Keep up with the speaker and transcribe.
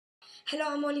Hello,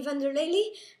 I'm Oli van der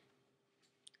Lely,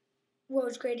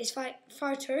 world's greatest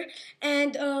farter,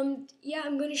 and yeah,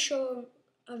 I'm gonna show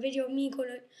a video of me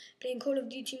playing Call of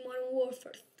Duty Modern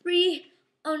Warfare 3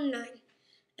 online.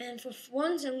 And for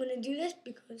once, I'm gonna do this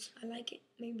because I like it.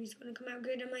 Maybe it's gonna come out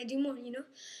good. I might do more, you know.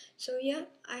 So yeah,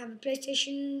 I have a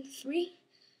PlayStation 3.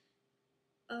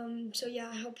 So yeah,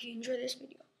 I hope you enjoy this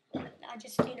video. I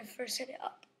just need to first set it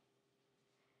up.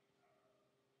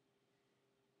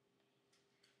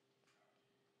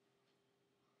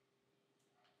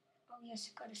 Oh yes,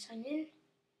 I gotta sign in.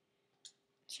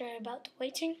 Sorry about the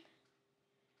waiting.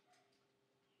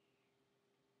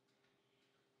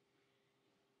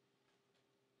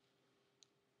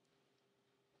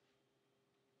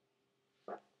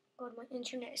 God, my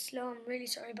internet is slow. I'm really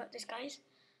sorry about this, guys.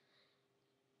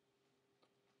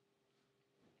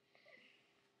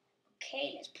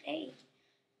 Okay, let's play.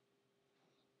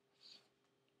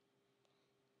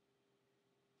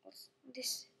 What's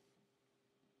this?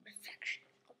 Reflection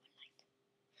of a light.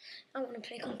 I want to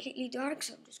play completely dark,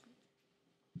 so I'm just going.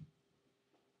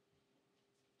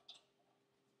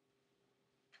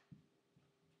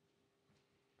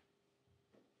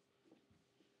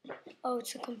 Oh,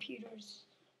 it's a computer's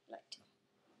light.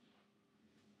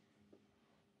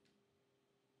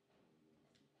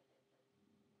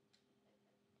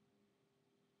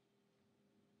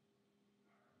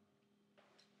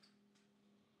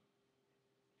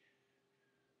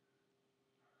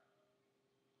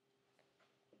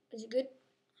 Is it good?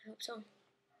 I hope so.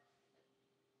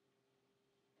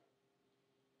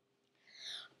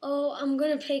 Oh, I'm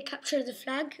gonna play capture the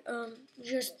flag.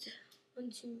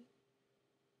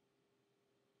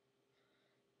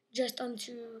 Just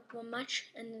onto one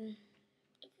match, and then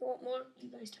if you want more, you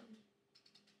guys tell me.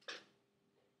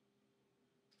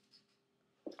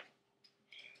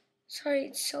 Sorry,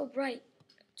 it's so bright.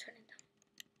 Turn it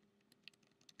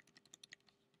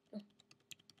down.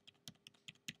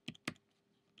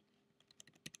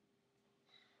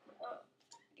 No.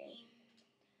 Game.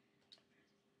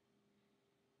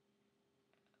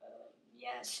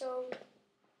 Yeah, so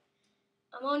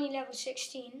I'm only level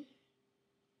 16,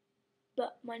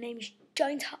 but my name is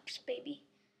Giant Hops, baby.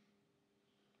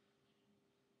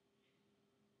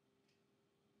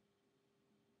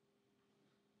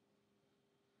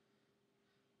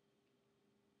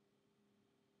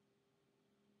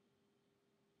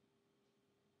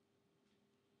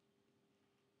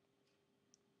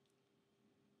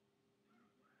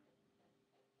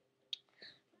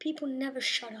 People never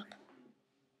shut up.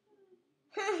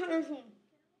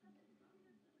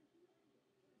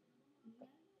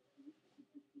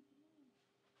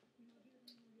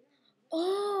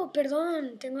 Oh,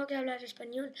 perdón, tengo que hablar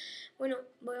español. Bueno,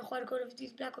 voy a jugar Call of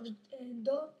Duty Black Ops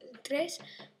 3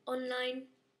 online.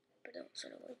 Perdón,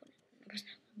 solo voy a poner. No pasa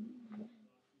nada.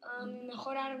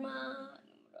 Mejor arma.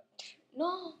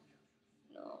 No,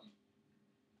 no,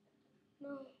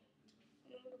 no.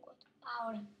 Número 4.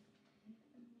 Ahora.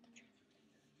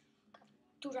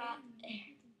 Captura.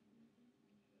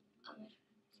 A ver.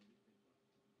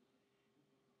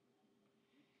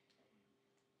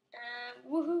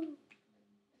 Woohoo.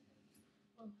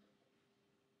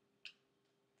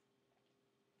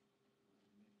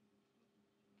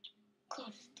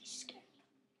 God, this is scary.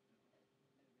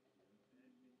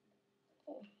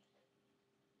 Oh.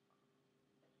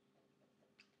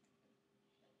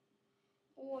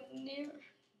 Oh, I'm near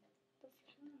the flag.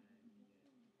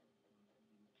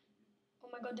 Oh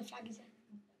my god, the flag is there.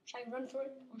 Should I run for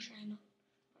it or should I not?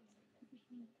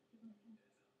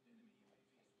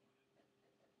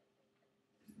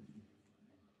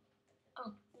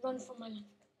 Oh, run for my life.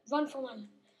 Run for my life.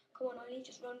 Come on, Ollie,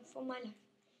 just run for my life.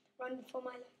 Run for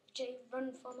my life. Jay,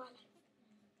 run for my life.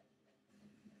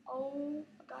 Oh,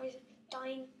 guys,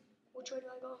 dying. Which way do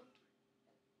I go?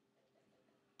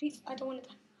 Please, I don't want to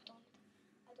die.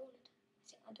 I don't want to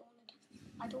die. I don't want to die.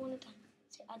 I don't want to die.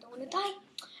 Say, I don't want to die.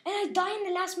 And I die in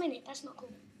the last minute. That's not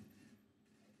cool.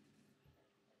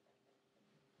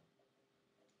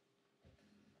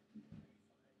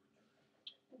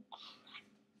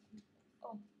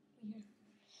 Oh, we're here.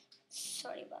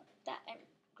 Sorry about that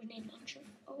grenade launcher.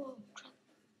 Oh, crap.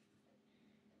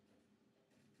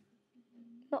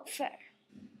 Not fair.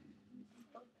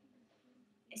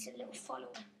 It's a little follower.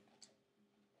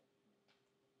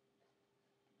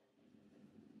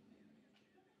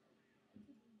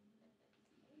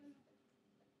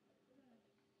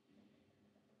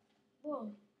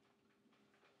 Whoa.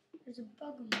 There's a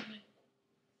bug on my way.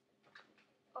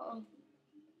 Uh-oh.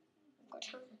 I've got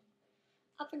time.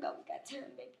 I forgot we got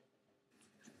time, baby.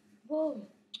 Whoa.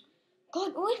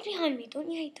 God, always behind me.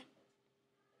 Don't you hate that?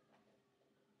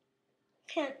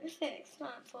 Can't fix 5,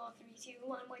 4, 3, 2,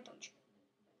 1. Why don't you?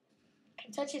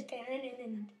 Can touch his pen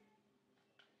and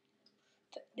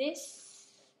this.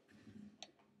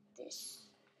 Let's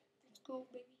go,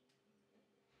 baby.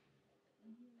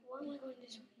 Why am I going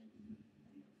this way?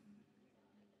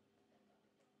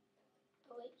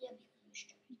 Oh wait, yeah, because I'm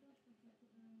stupid.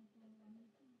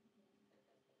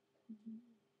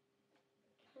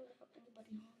 Can't let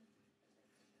anybody harm.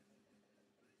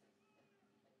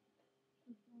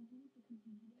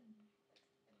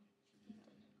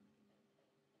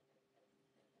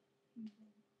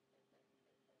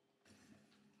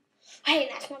 Hey,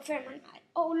 that's my friend, man.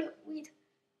 Oh look, weed.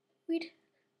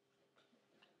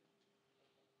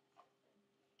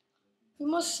 You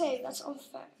must say that's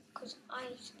unfair, because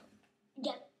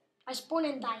I spawn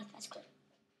and die. That's good.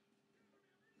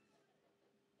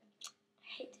 I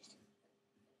hate this.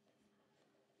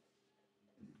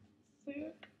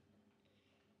 Fear.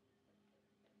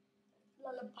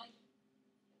 Lullaby.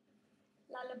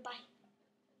 Lullaby.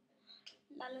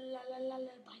 La la la la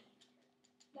lullaby.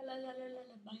 La la la la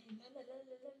lullaby. La la la la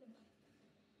lullaby.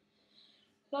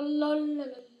 La la la la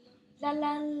la la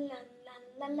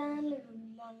la la la la la.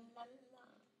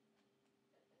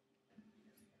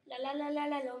 La la la la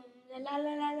la lum, la la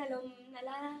la la la lum, la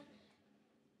la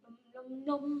lum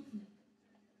lum lum.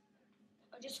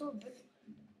 I just saw a bullet.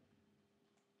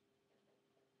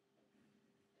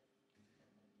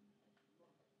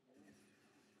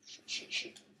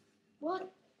 Shit.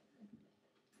 What?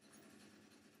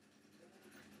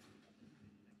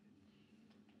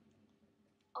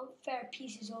 Unfair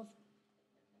pieces of. Oh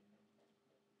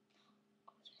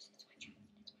yes, it's my chance.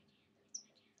 It's my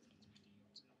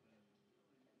chance.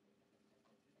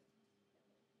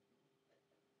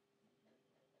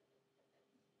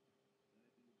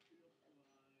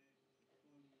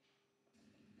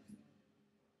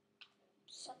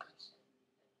 Seconds.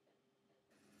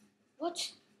 What?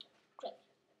 Great.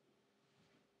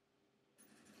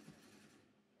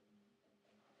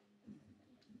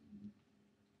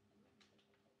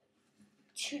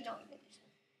 2 minutes.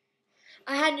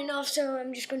 I had enough, so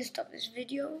I'm just gonna stop this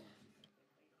video.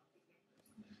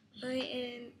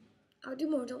 I'll do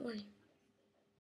more, don't worry.